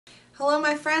Hello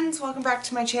my friends, welcome back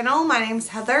to my channel. My name's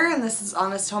Heather and this is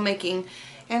Honest Homemaking.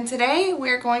 And today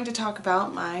we're going to talk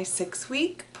about my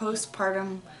 6-week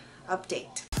postpartum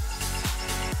update.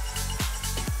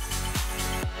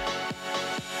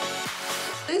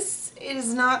 This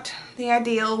is not the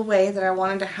ideal way that I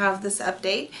wanted to have this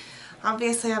update.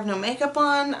 Obviously I have no makeup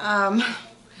on,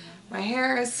 my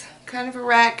hair is kind of a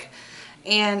wreck,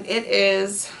 and it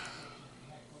is,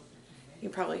 you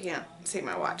probably can't see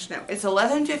my watch. No, it's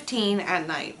 11:15 at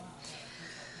night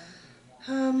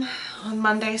on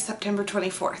Monday, September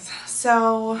 24th.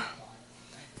 So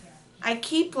I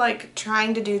keep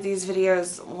trying to do these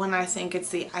videos when I think it's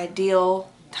the ideal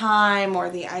time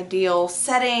or the ideal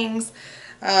settings,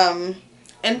 and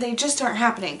they just aren't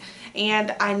happening.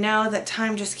 And I know that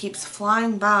time just keeps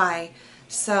flying by,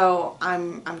 so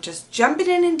I'm just jumping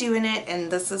in and doing it,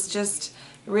 and this is just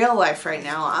real life right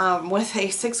now. With a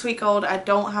 6-week-old, I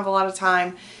don't have a lot of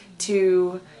time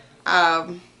to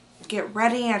get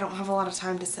ready. I don't have a lot of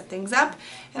time to set things up,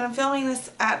 and I'm filming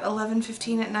this at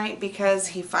 11:15 at night because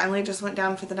he finally just went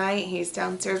down for the night. He's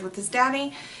downstairs with his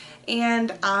daddy,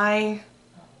 and I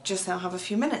just now have a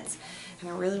few minutes, and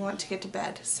I really want to get to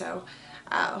bed, so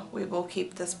we will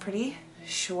keep this pretty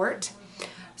short.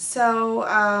 So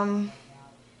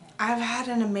I've had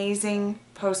an amazing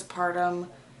postpartum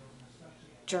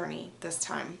journey this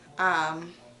time.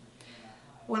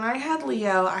 When I had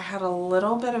Leo, I had a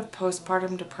little bit of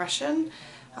postpartum depression.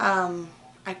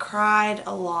 I cried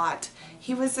a lot.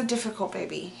 He was a difficult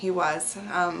baby. He was.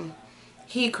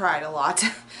 He cried a lot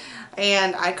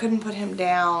and I couldn't put him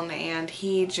down, and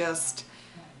he was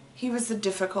a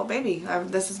difficult baby.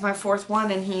 This is my 4th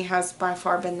one, and he has by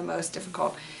far been the most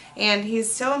difficult. And he's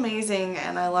so amazing,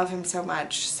 and I love him so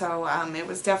much. So it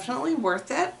was definitely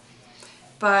worth it.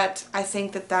 But I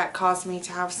think that caused me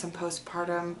to have some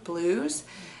postpartum blues.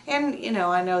 And, you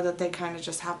know, I know that they kind of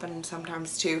just happen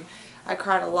sometimes too. I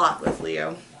cried a lot with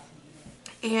Leo.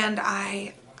 And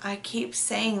I keep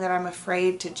saying that I'm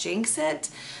afraid to jinx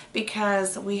it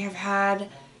because we have had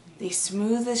the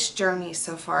smoothest journey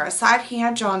so far. Aside, he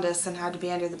had jaundice and had to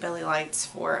be under the belly lights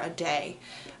for a day.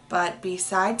 But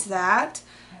besides that,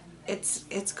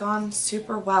 it's gone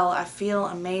super well. I feel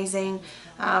amazing.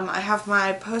 I have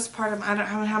my postpartum, I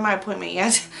haven't had my appointment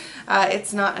yet.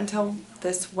 It's not until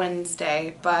this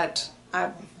Wednesday, but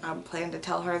I plan to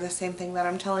tell her the same thing that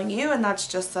I'm telling you, and that's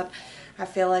just that I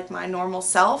feel like my normal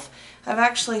self. I've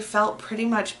actually felt pretty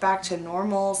much back to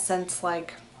normal since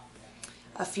like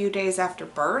a few days after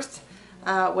birth,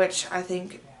 which I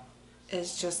think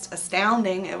is just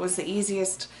astounding. It was the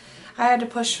easiest. I had to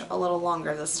push a little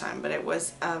longer this time, but it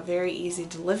was a very easy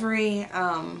delivery.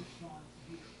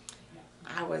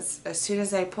 As soon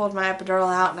as I pulled my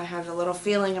epidural out and I had a little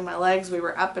feeling in my legs, we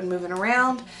were up and moving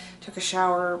around. Took a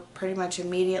shower pretty much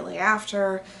immediately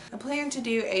after. I plan to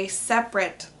do a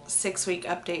separate 6-week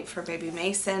update for baby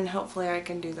Mason. Hopefully I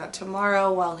can do that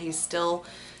tomorrow while he's still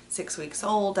 6 weeks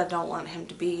old. I don't want him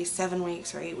to be 7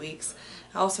 weeks or 8 weeks.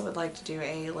 I also would like to do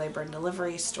a labor and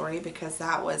delivery story because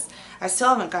that was, I still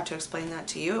haven't got to explain that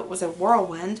to you. It was a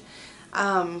whirlwind,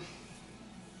 but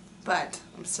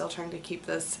I'm still trying to keep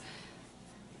this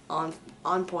on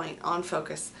point, on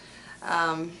focus.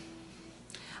 As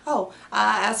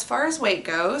far as weight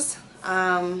goes,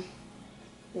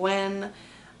 when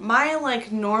my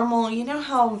normal, you know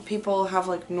how people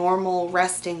have normal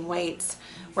resting weights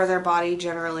where their body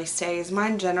generally stays,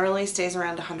 mine generally stays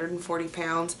around 140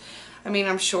 pounds. I mean,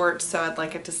 I'm short, so I'd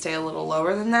like it to stay a little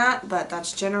lower than that, but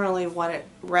that's generally what it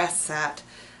rests at.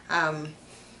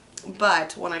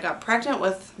 But when I got pregnant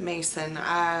with Mason,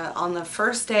 on the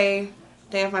first day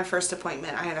of my first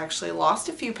appointment, I had actually lost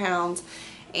a few pounds,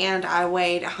 and I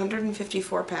weighed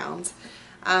 154 pounds.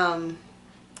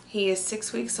 He is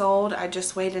 6 weeks old. I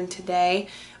just weighed in today.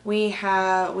 We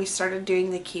started doing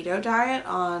the keto diet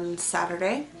on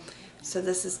Saturday, so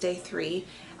this is day 3.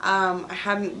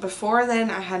 Before then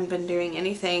I hadn't been doing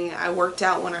anything. I worked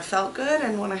out when I felt good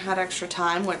and when I had extra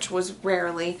time, which was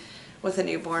rarely with a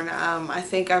newborn. I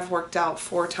think I've worked out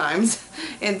 4 times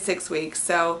in 6 weeks,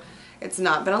 so it's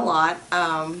not been a lot.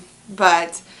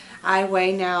 But I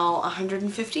weigh now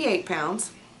 158 pounds,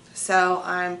 so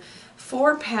I'm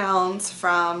 4 pounds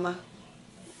from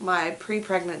my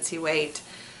pre-pregnancy weight,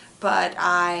 but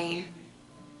I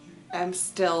am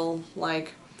still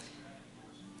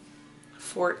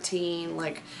 14,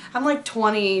 I'm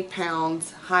 20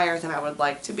 pounds higher than I would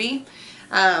like to be,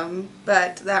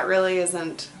 but that really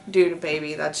isn't due to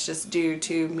baby. That's just due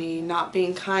to me not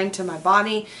being kind to my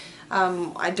body.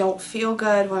 I don't feel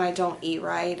good when I don't eat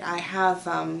right. I have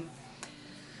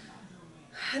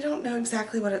I don't know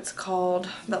exactly what it's called,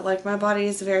 but like my body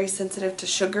is very sensitive to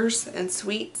sugars and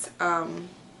sweets.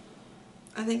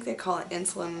 I think they call it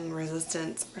insulin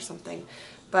resistance or something.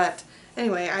 But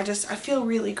anyway, I feel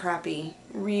really crappy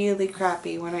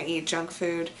when I eat junk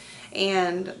food.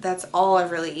 And that's all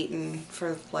I've really eaten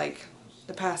for like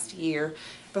the past year.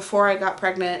 Before I got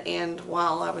pregnant and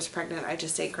while I was pregnant, I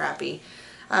just ate crappy.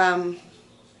 I'm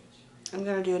going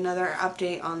to do another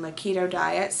update on the keto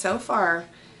diet. So far,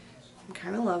 I'm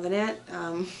kind of loving it.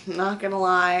 I'm not going to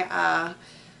lie,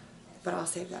 but I'll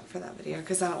save that for that video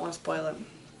because I don't want to spoil it.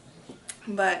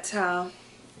 But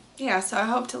yeah, so I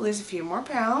hope to lose a few more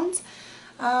pounds.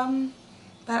 But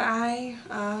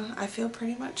I feel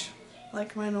pretty much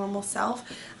like my normal self.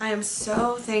 I am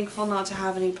so thankful not to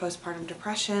have any postpartum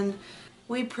depression.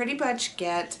 We pretty much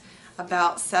get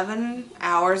about 7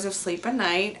 hours of sleep a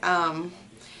night. I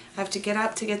have to get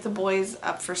up to get the boys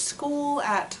up for school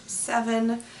at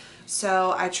 7,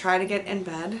 so I try to get in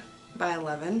bed by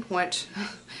 11, which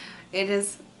it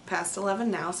is past 11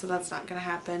 now, so that's not going to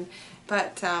happen.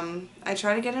 But I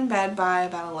try to get in bed by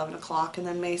about 11 o'clock, and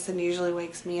then Mason usually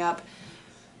wakes me up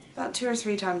about 2 or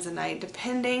 3 times a night,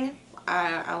 depending.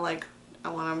 I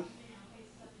want to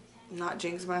not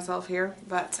jinx myself here,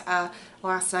 but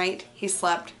last night he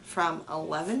slept from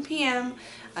 11 p.m.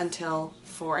 until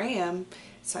 4 a.m.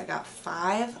 So I got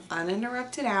 5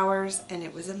 uninterrupted hours, and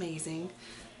it was amazing.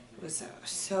 It was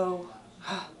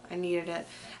I needed it,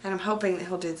 and I'm hoping that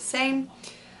he'll do the same.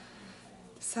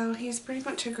 So he's pretty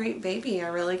much a great baby. I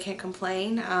really can't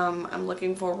complain. I'm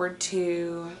looking forward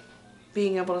to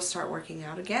being able to start working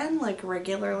out again, like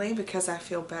regularly, because I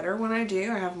feel better when I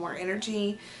do. I have more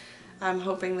energy. I'm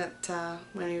hoping that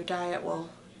my new diet will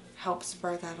help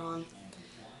spur that on.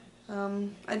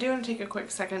 I do want to take a quick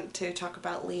second to talk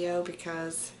about Leo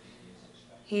because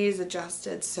he's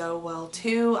adjusted so well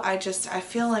too. I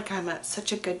feel like I'm at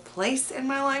such a good place in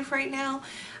my life right now.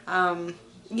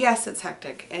 Yes, it's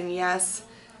hectic, and yes,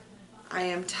 I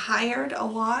am tired a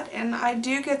lot, and I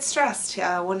do get stressed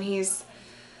when he's...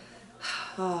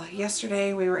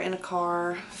 yesterday we were in a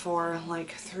car for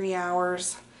like 3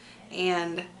 hours,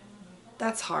 and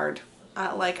that's hard.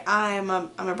 I'm a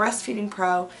breastfeeding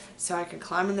pro, so I can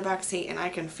climb in the back seat and I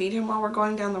can feed him while we're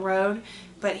going down the road,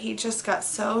 but he just got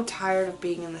so tired of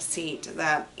being in the seat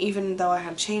that even though I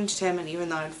had changed him and even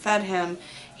though I'd fed him,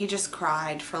 he just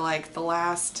cried for like the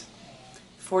last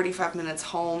 45 minutes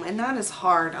home, and that is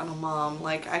hard on a mom.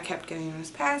 Like, I kept giving him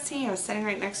his passy, I was sitting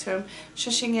right next to him,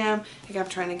 shushing him, I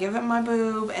kept trying to give him my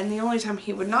boob, and the only time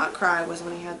he would not cry was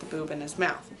when he had the boob in his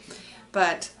mouth.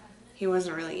 But he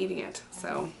wasn't really eating it,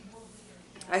 so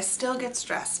I still get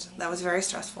stressed. That was very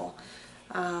stressful.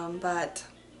 But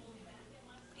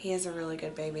he is a really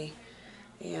good baby,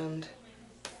 and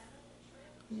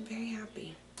I'm very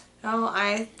happy. Oh,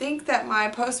 I think that my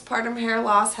postpartum hair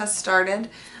loss has started.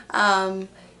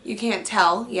 You can't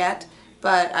tell yet,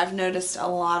 but I've noticed a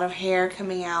lot of hair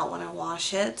coming out when I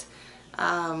wash it,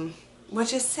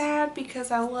 which is sad because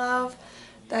I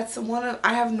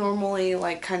have normally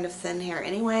like kind of thin hair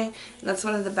anyway, and that's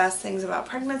one of the best things about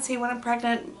pregnancy. When I'm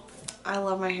pregnant, I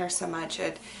love my hair so much.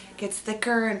 It gets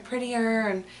thicker and prettier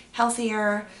and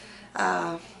healthier,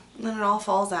 and then it all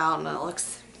falls out and it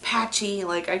looks patchy.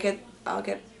 Like you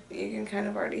can kind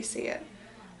of already see it.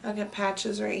 I'll get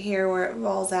patches right here where it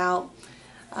falls out.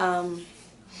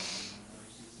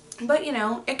 But you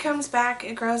know, it comes back,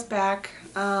 it grows back.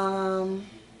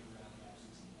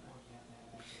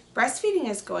 Breastfeeding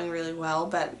is going really well,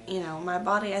 but you know, my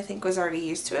body I think was already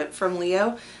used to it from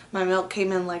Leo. My milk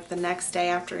came in like the next day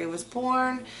after he was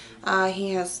born.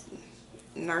 He has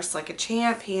nursed like a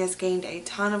champ. He has gained a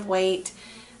ton of weight.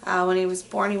 When he was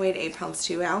born, he weighed 8 pounds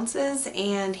 2 ounces,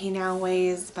 and he now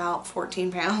weighs about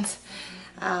 14 pounds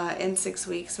in 6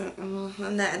 weeks.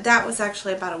 And that was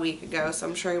actually about a week ago, so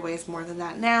I'm sure he weighs more than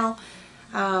that now.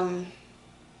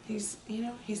 He's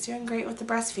doing great with the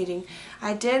breastfeeding.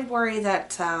 I did worry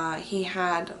that he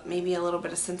had maybe a little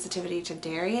bit of sensitivity to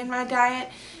dairy in my diet,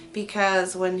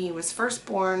 because when he was first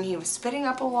born, he was spitting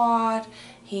up a lot.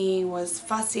 He was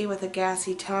fussy with a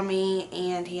gassy tummy,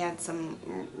 and he had some,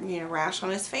 rash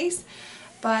on his face.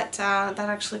 But that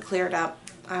actually cleared up.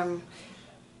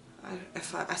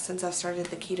 Since I've started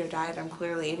the keto diet, I'm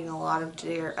clearly eating a lot of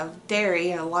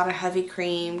dairy, a lot of heavy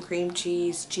cream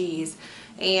cheese,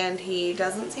 and he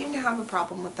doesn't seem to have a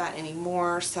problem with that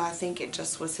anymore. So I think it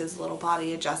just was his little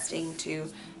body adjusting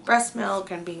to breast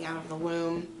milk and being out of the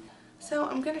womb. So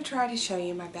I'm going to try to show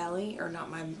you my belly, or not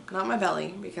my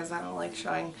belly, because I don't like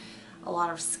showing a lot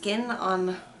of skin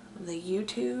on the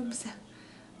YouTubes,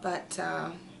 but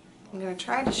I'm going to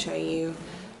try to show you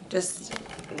just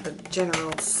the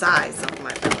general size of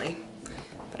my belly.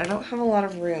 but I don't have a lot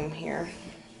of room here.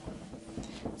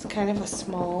 It's kind of a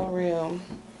small room.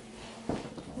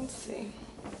 Let's see.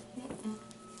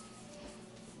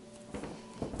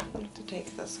 I have to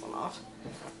take this one off.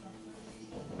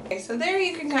 Okay, so there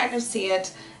you can kind of see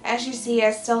it. As you see,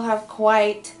 I still have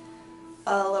quite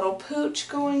a little pooch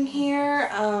going here.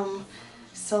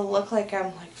 Still look like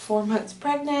I'm like 4 months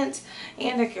pregnant,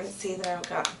 and I can see that I've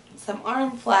got some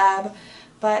arm flab,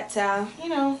 but you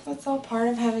know, that's all part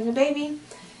of having a baby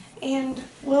and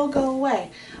will go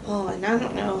away. Oh, and I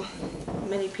don't know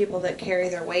many people that carry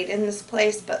their weight in this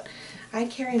place, but I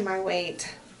carry my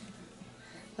weight,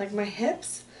 like my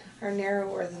hips are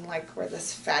narrower than like where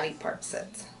this fatty part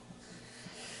sits.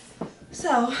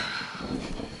 So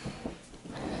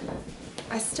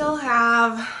I still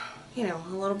have, you know,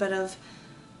 a little bit of,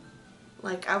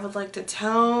 like, I would like to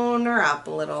tone her up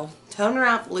a little. Tone her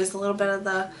up, lose a little bit of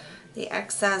the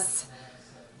excess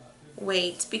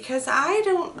weight, because I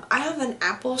have an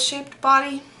apple-shaped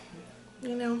body,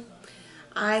 you know.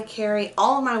 I carry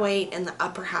all of my weight in the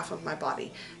upper half of my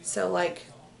body. So, like,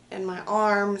 in my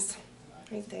arms,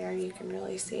 right there, you can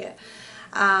really see it.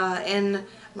 In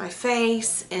my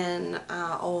face, in,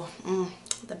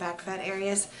 the back fat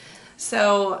areas.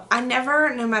 So I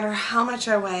never, no matter how much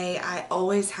I weigh, I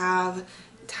always have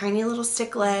tiny little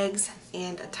stick legs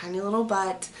and a tiny little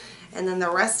butt, and then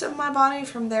the rest of my body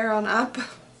from there on up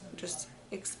just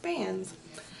expands,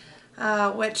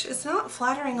 which is not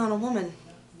flattering on a woman.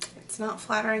 It's not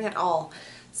flattering at all.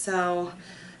 So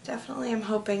definitely I'm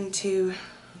hoping to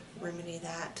remedy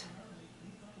that.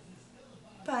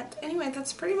 But anyway,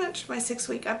 that's pretty much my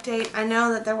 6-week update. I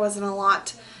know that there wasn't a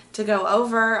lot to go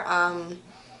over.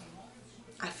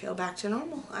 I feel back to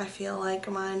normal. I feel like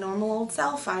my normal old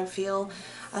self. I feel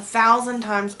 1,000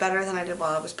 times better than I did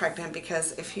while I was pregnant,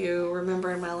 because if you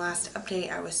remember in my last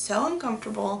update, I was so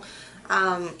uncomfortable.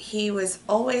 He was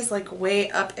always like way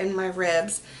up in my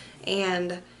ribs,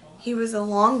 and he was a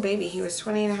long baby. He was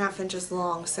 20.5 inches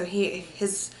long, so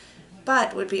his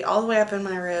butt would be all the way up in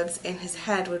my ribs and his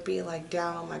head would be like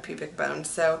down on my pubic bone.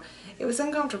 So it was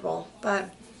uncomfortable,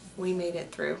 but we made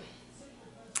it through.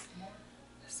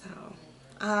 So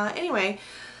anyway,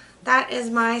 that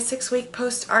is my 6-week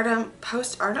postpartum.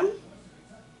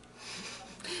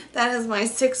 That is my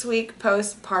 6-week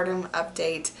postpartum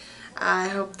update. I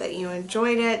hope that you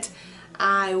enjoyed it.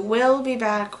 I will be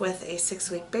back with a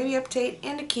 6-week baby update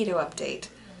and a keto update.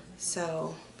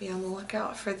 So be on the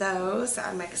lookout for those.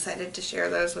 I'm excited to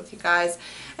share those with you guys.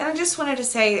 And I just wanted to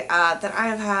say that I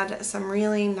have had some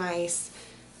really nice,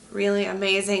 really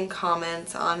amazing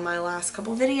comments on my last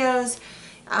couple videos.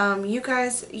 You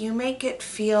guys, you make it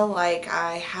feel like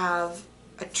I have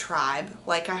a tribe,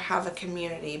 like I have a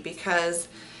community, because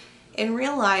in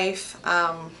real life,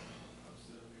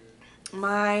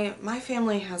 my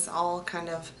family has all kind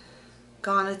of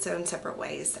gone its own separate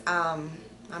ways.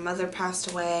 My mother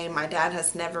passed away. My dad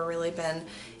has never really been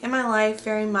in my life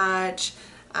very much.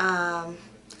 2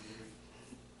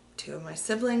 of my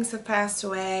siblings have passed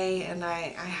away, and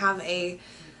I have a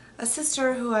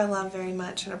sister who I love very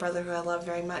much and a brother who I love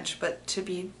very much, but to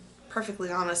be perfectly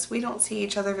honest, we don't see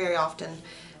each other very often.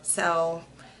 So,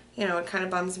 you know, it kind of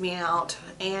bums me out,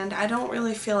 and I don't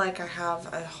really feel like I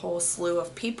have a whole slew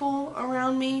of people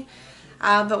around me.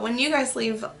 But when you guys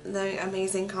leave the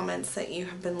amazing comments that you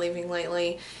have been leaving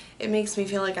lately, it makes me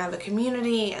feel like I have a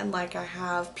community and like I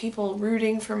have people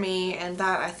rooting for me, and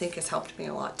that I think has helped me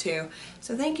a lot too.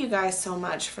 So thank you guys so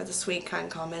much for the sweet,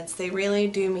 kind comments. They really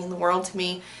do mean the world to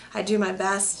me. I do my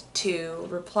best to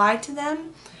reply to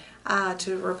them,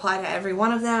 to reply to every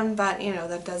one of them, but you know,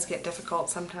 that does get difficult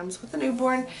sometimes with a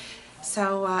newborn.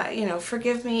 So, you know,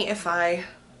 forgive me if I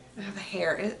have a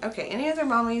hair. Okay, any other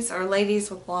mommies or ladies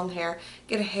with long hair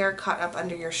get a hair caught up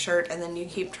under your shirt and then you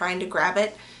keep trying to grab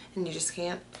it and you just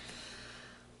can't?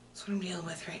 That's what I'm dealing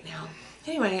with right now.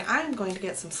 Anyway, I'm going to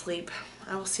get some sleep.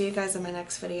 I will see you guys in my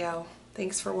next video.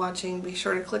 Thanks for watching. Be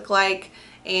sure to click like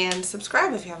and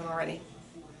subscribe if you haven't already,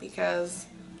 because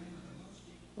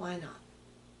why not?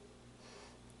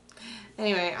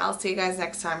 Anyway, I'll see you guys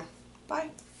next time. Bye.